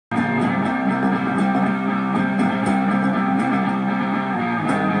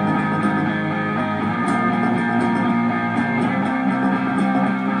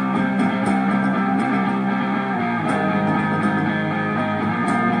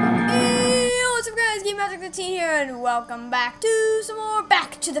17 here, and welcome back to some more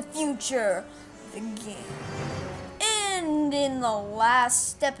Back to the Future, the game. And in the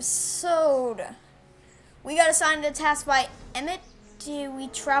last episode, we got assigned a task by Emmett. We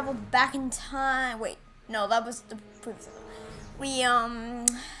traveled back in time. Wait, no, that was the previous one. We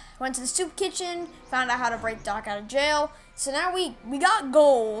went to the soup kitchen, found out how to break Doc out of jail. So now we got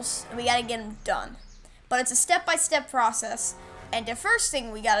goals, and we gotta get them done. But it's a step-by-step process. And the first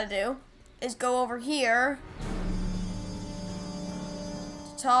thing we gotta do is go over here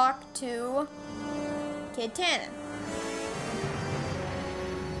to talk to Kid Tannen.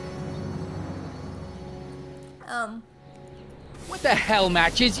 What the hell,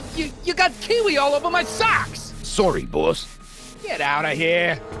 Matches? You got kiwi all over my socks! Sorry, boss. Get out of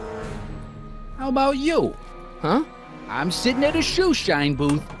here. How about you? Huh? I'm sitting at a shoe shine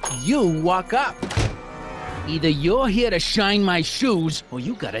booth. You walk up. Either you're here to shine my shoes, or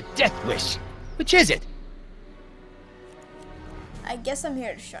you got a death wish. Which is it? I guess I'm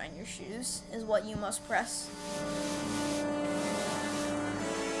here to shine your shoes, is what you must press.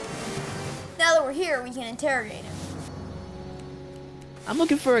 Now that we're here, we can interrogate him. I'm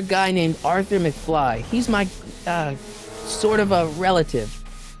looking for a guy named Arthur McFly. He's my, sort of a relative.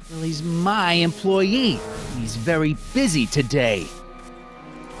 Well, he's my employee. He's very busy today.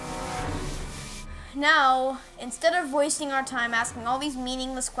 Now, instead of wasting our time asking all these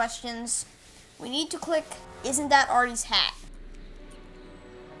meaningless questions, we need to click, isn't that Artie's hat?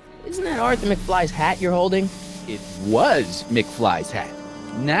 Isn't that Arthur McFly's hat you're holding? It was McFly's hat.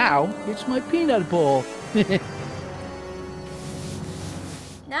 Now, it's my peanut bowl.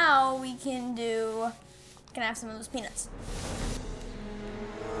 Now we can I have some of those peanuts?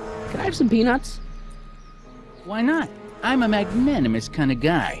 Can I have some peanuts? Why not? I'm a magnanimous kind of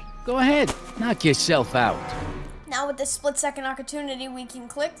guy. Go ahead, knock yourself out. Now with this split-second opportunity, we can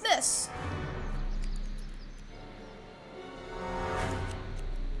click this.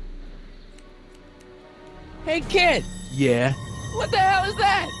 Hey, kid! Yeah? What the hell is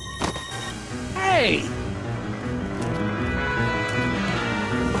that? Hey!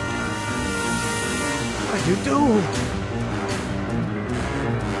 What'd you do?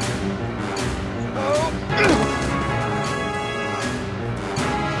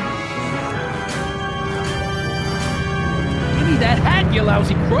 Give me that hat, you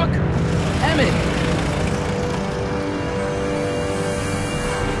lousy crook! Emmett!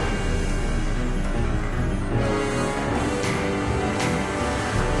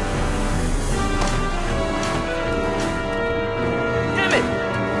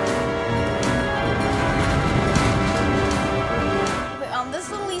 This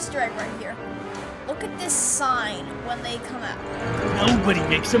little Easter egg right here. Look at this sign when they come out. Nobody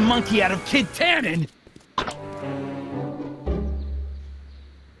makes a monkey out of Kid Tannen!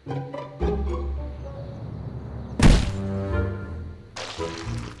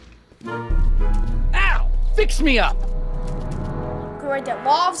 Ow! Fix me up! Go right there.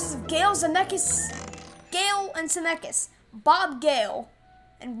 Law offices of Gale and Zemeckis. Bob Gale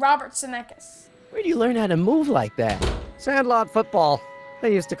and Robert Zemeckis. Where do you learn how to move like that? Sandlot football.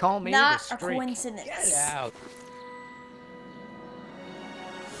 They used to call me Not the a streak. coincidence. Get out.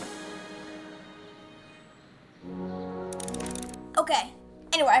 Okay,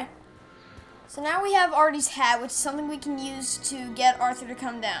 anyway. So now we have Artie's hat, which is something we can use to get Arthur to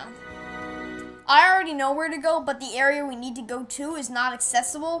come down. I already know where to go, but the area we need to go to is not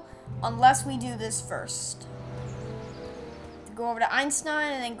accessible unless we do this first. Go over to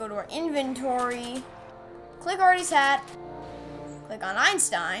Einstein and then go to our inventory. Click Artie's hat. Click on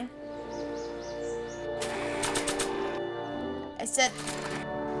Einstein. I said,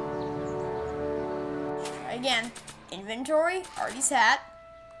 try again. Inventory, Artie's hat,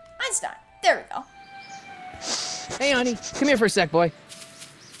 Einstein. There we go. Hey, honey. Come here for a sec, boy.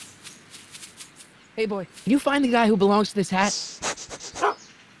 Hey, boy. Can you find the guy who belongs to this hat?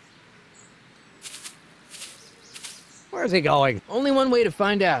 Where's he going? Only one way to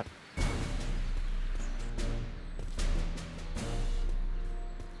find out.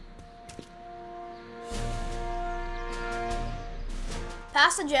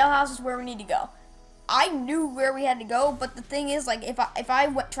 Past the jailhouse is where we need to go. I knew where we had to go, but the thing is, like, if I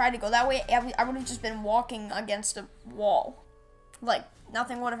tried to go that way, I would have just been walking against a wall. Like,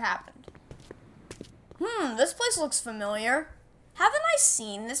 nothing would have happened. This place looks familiar. Haven't I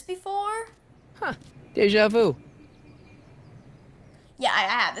seen this before? Huh. Deja vu. Yeah, I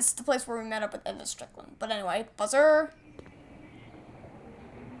have. This is the place where we met up with Edna Strickland. But anyway, buzzer.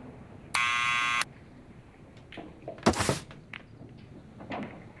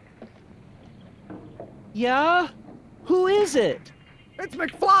 Yeah? Who is it? It's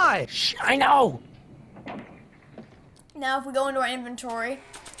McFly! Shh, I know! Now if we go into our inventory,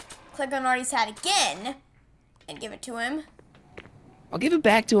 click on Artie's hat again, and give it to him. I'll give it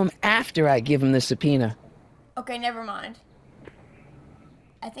back to him after I give him the subpoena. Okay, never mind.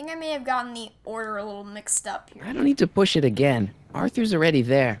 I think I may have gotten the order a little mixed up here. I don't need to push it again. Arthur's already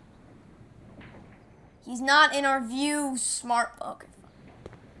there. He's not in our view smart. Okay.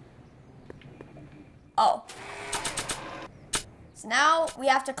 Oh. So now we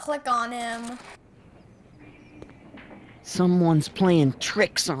have to click on him. Someone's playing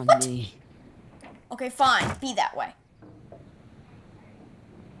tricks on me. Okay, fine. Be that way.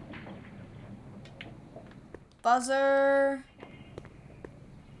 Buzzer.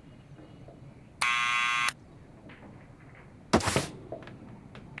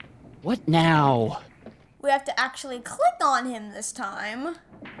 What now? We have to actually click on him this time.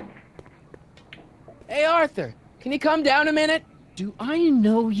 Hey, Arthur, can you come down a minute? Do I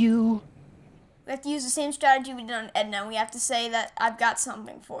know you? We have to use the same strategy we did on Edna. We have to say that I've got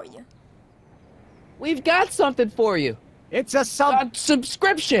something for you. We've got something for you. It's a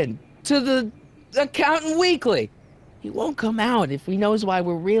Subscription to the Accountant Weekly. He won't come out if he knows why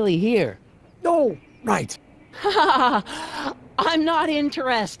we're really here. No, right. I'm not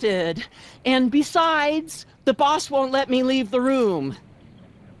interested. And besides, the boss won't let me leave the room.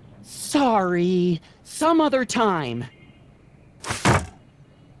 Sorry, some other time.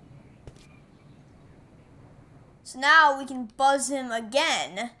 So now we can buzz him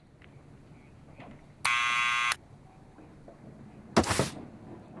again.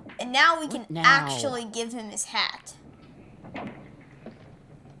 And now we can now? actually give him his hat.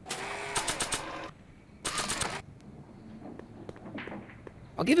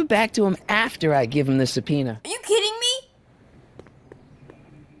 I'll give it back to him after I give him the subpoena. Are you kidding me?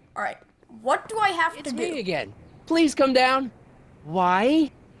 Alright, what do I have It's to me do? again. Please come down.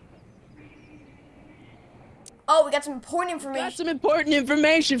 Why? Oh, we got some important Got information. some important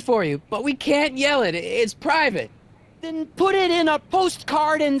information for you, but we can't yell it. It's private. Then put it in a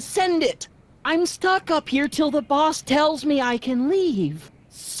postcard and send it. I'm stuck up here till the boss tells me I can leave.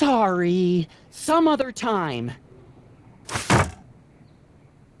 Sorry, some other time.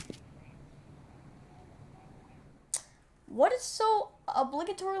 What is so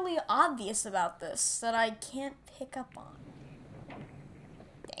obligatorily obvious about this that I can't pick up on?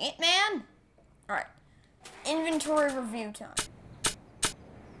 Dang it, man. Alright. Inventory review time.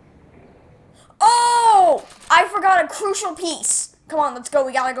 Oh! I forgot a crucial piece. Come on, let's go.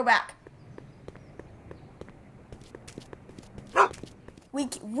 We gotta go back.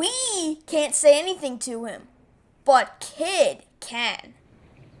 We can't say anything to him, but Kid can.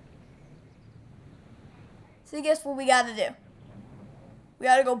 So guess what we gotta do? We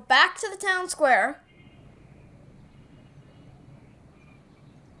gotta go back to the town square.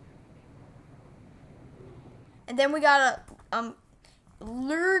 And then we gotta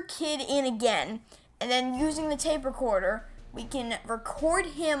lure Kid in again. And then using the tape recorder, we can record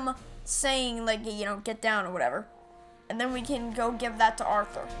him saying, like, you know, get down or whatever. And then we can go give that to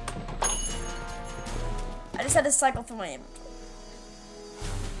Arthur. I just had to cycle through my inventory.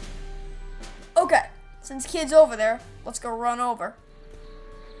 Okay, since Kid's over there, let's go run over.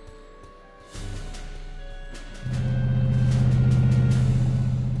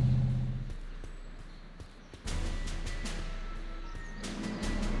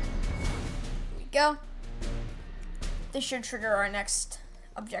 Here we go. This should trigger our next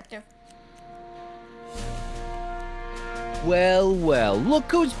objective. Well, well, look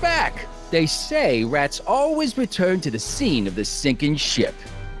who's back. They say rats always return to the scene of the sinking ship.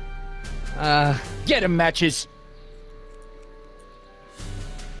 Get 'em, Matches.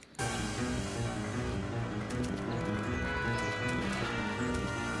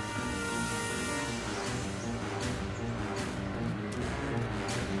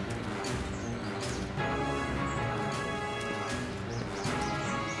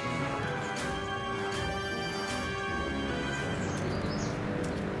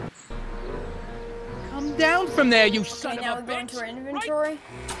 Come down from there, you son Okay, of now a we go bitch. into our inventory.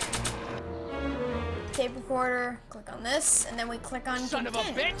 Tape recorder, click on this, and then we click on Son of a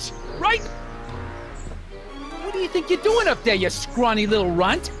continue. bitch! Right? What do you think you're doing up there, you scrawny little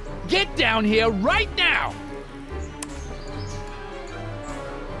runt? Get down here right now!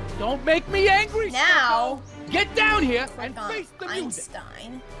 Don't make me angry, Now, Sicko. Get down here and click on face the music.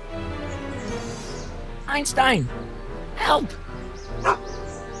 Einstein. Einstein, help!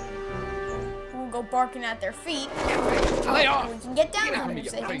 We'll go barking at their feet. Lay off! We can get down Get out on of them here,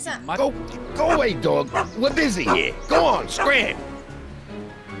 so they you can crazy send. mutt. Go away, dog. We're busy here. Go on, scram.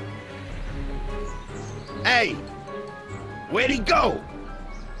 Hey, where'd he go?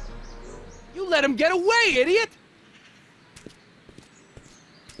 You let him get away, idiot!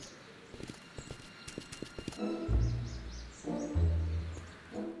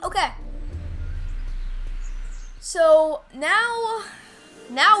 So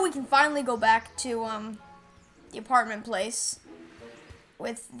now we can finally go back to the apartment place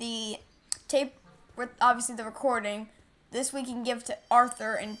with the tape, with obviously the recording. This we can give to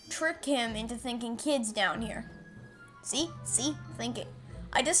Arthur and trick him into thinking kid's down here. See, thinking.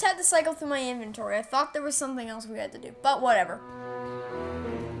 I just had to cycle through my inventory. I thought there was something else we had to do, but whatever.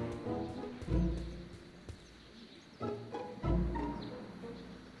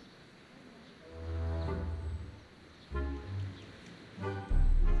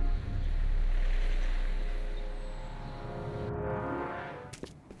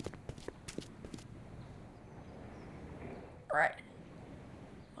 Alright.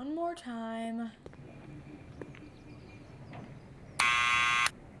 One more time.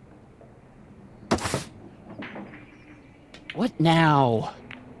 What now?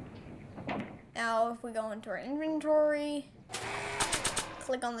 Now if we go into our inventory,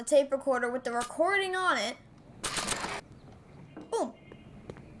 click on the tape recorder with the recording on it, boom.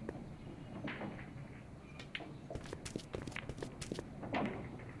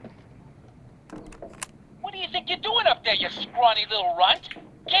 What do you think you're doing up there, you scrawny little runt?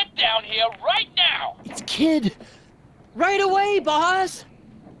 Get down here right now! It's Kid. Right away, boss.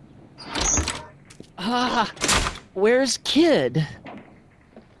 Where's Kid?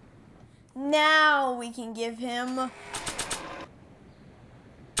 Now we can give him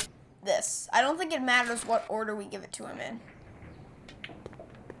this. I don't think it matters what order we give it to him in.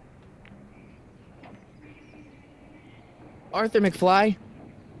 Arthur McFly?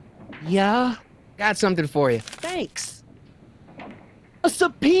 Yeah? Got something for you. Thanks. A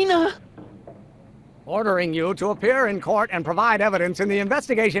subpoena? Ordering you to appear in court and provide evidence in the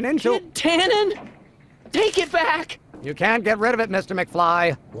investigation into... Kid Tannen? Take it back! You can't get rid of it, Mr.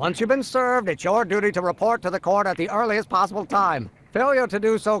 McFly. Once you've been served, it's your duty to report to the court at the earliest possible time. Failure to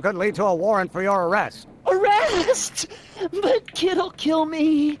do so could lead to a warrant for your arrest. Arrest! But Kid'll kill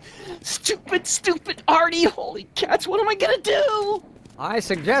me. Stupid Artie. Holy cats, what am I gonna do? I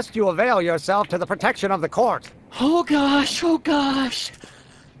suggest you avail yourself to the protection of the court. Oh gosh.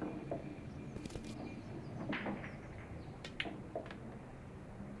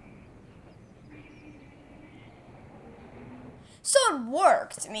 So it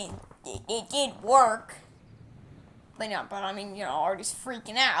worked. I mean, it did work. But I mean, Artie's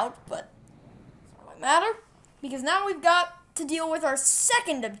freaking out, but it doesn't really matter. Because now we've got to deal with our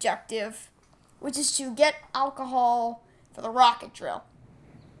second objective, which is to get alcohol for the rocket drill.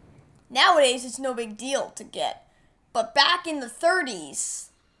 Nowadays, it's no big deal to get. But back in the 30s,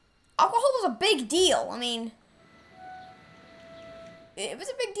 alcohol was a big deal. I mean, it was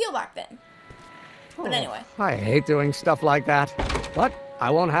a big deal back then. But anyway. I hate doing stuff like that. But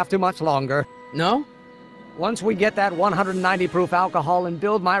I won't have to much longer. No? Once we get that 190 proof alcohol and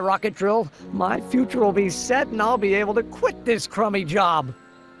build my rocket drill, my future will be set and I'll be able to quit this crummy job.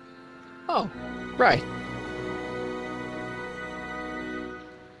 Oh, right.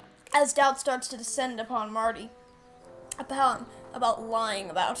 As doubt starts to descend upon Marty about lying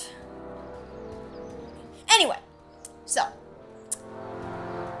about. Anyway, so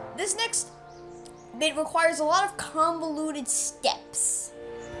this next bit requires a lot of convoluted steps.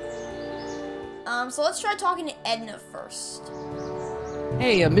 So let's try talking to Edna first.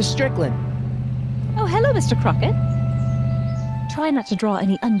 Hey, Miss Strickland. Oh, hello, Mr. Crockett. Try not to draw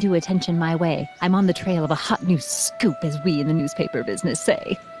any undue attention my way. I'm on the trail of a hot new scoop, as we in the newspaper business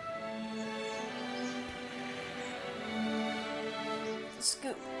say. The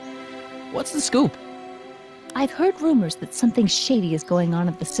scoop. What's the scoop? I've heard rumors that something shady is going on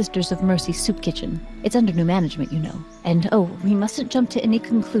at the Sisters of Mercy soup kitchen. It's under new management, you know. And we mustn't jump to any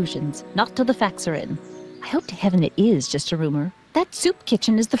conclusions, not till the facts are in. I hope to heaven it is just a rumor. That soup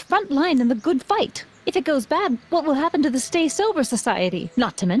kitchen is the front line in the good fight. If it goes bad, what will happen to the Stay Sober Society?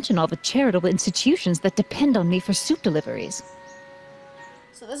 Not to mention all the charitable institutions that depend on me for soup deliveries.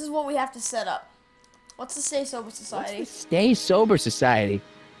 So this is what we have to set up. What's the Stay Sober Society? What's the Stay Sober Society?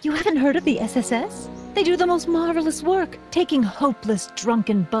 You haven't heard of the SSS? They do the most marvelous work, taking hopeless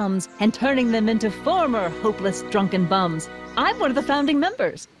drunken bums and turning them into former hopeless drunken bums. I'm one of the founding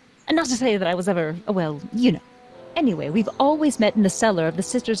members. And not to say that I was ever, well, you know. Anyway, we've always met in the cellar of the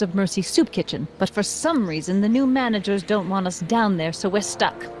Sisters of Mercy soup kitchen, but for some reason the new managers don't want us down there, so we're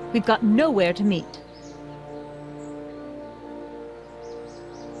stuck. We've got nowhere to meet.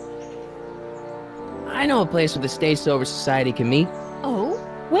 I know a place where the Stay Sober Society can meet. Oh?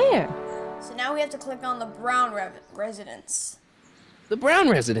 Where? So now we have to click on the Brown residence. The Brown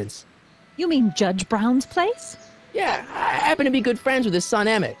residence. You mean Judge Brown's place? Yeah, I happen to be good friends with his son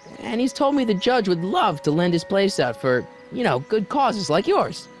Emmett, and he's told me the judge would love to lend his place out for, good causes like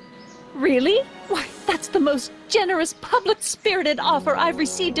yours. Really? Why, That's the most generous, public-spirited offer I've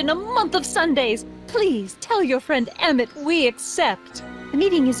received in a month of Sundays. Please tell your friend Emmett we accept. The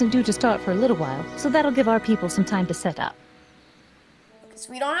meeting isn't due to start for a little while, so that'll give our people some time to set up. So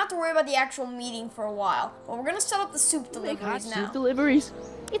we don't have to worry about the actual meeting for a while. But we're gonna set up the soup Hot deliveries now. soup deliveries?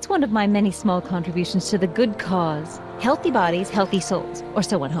 It's one of my many small contributions to the good cause. Healthy bodies, healthy souls, or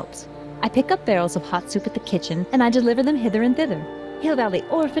so one hopes. I pick up barrels of hot soup at the kitchen, and I deliver them hither and thither. Hill Valley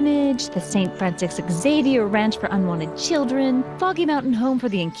Orphanage, the St. Francis Xavier Ranch for Unwanted Children, Foggy Mountain Home for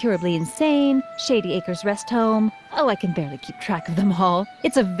the Incurably Insane, Shady Acres Rest Home. Oh, I can barely keep track of them all.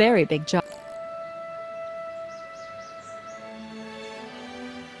 It's a very big job.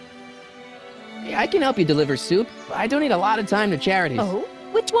 Hey, I can help you deliver soup. I donate a lot of time to charities. Oh,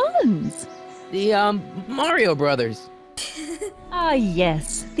 which ones? The, Mario Brothers. Ah,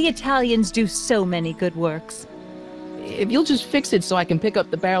 yes. The Italians do so many good works. If you'll just fix it so I can pick up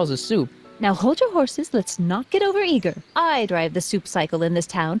the barrels of soup. Now hold your horses, let's not get overeager. I drive the soup cycle in this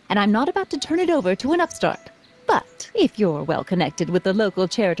town, and I'm not about to turn it over to an upstart. But if you're well connected with the local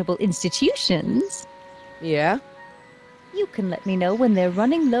charitable institutions, Yeah? you can let me know when they're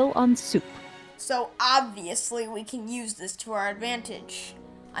running low on soup. So obviously we can use this to our advantage.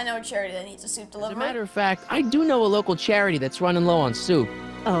 I know a charity that needs a soup As a delivery. matter of fact, I do know a local charity that's running low on soup.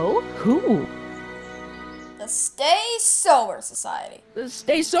 Oh, who? The Stay Sober Society. The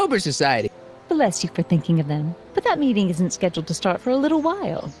Stay Sober Society. Bless you for thinking of them. But that meeting isn't scheduled to start for a little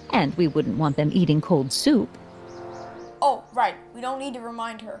while, and we wouldn't want them eating cold soup. Oh, right. We don't need to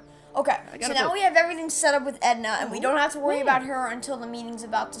remind her. Okay, so gotta now go. we have everything set up with Edna, and we don't have to worry about her until the meeting's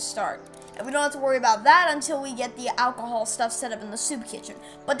about to start. And we don't have to worry about that until we get the alcohol stuff set up in the soup kitchen.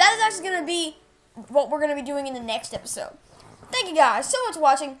 But that is actually going to be what we're going to be doing in the next episode. Thank you guys so much for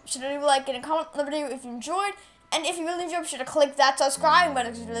watching. Be sure to leave a like and a comment on the video if you enjoyed. And if you really enjoyed, be sure to click that subscribe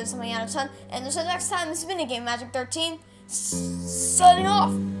button because we leave something out of ton. And until next time, this has been a Game Magic 13. Signing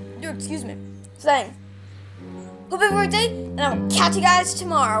off. Dude, excuse me. Saying, hope you have a great day, and I will catch you guys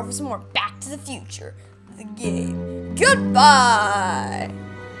tomorrow for some more Back to the Future, the game. Goodbye!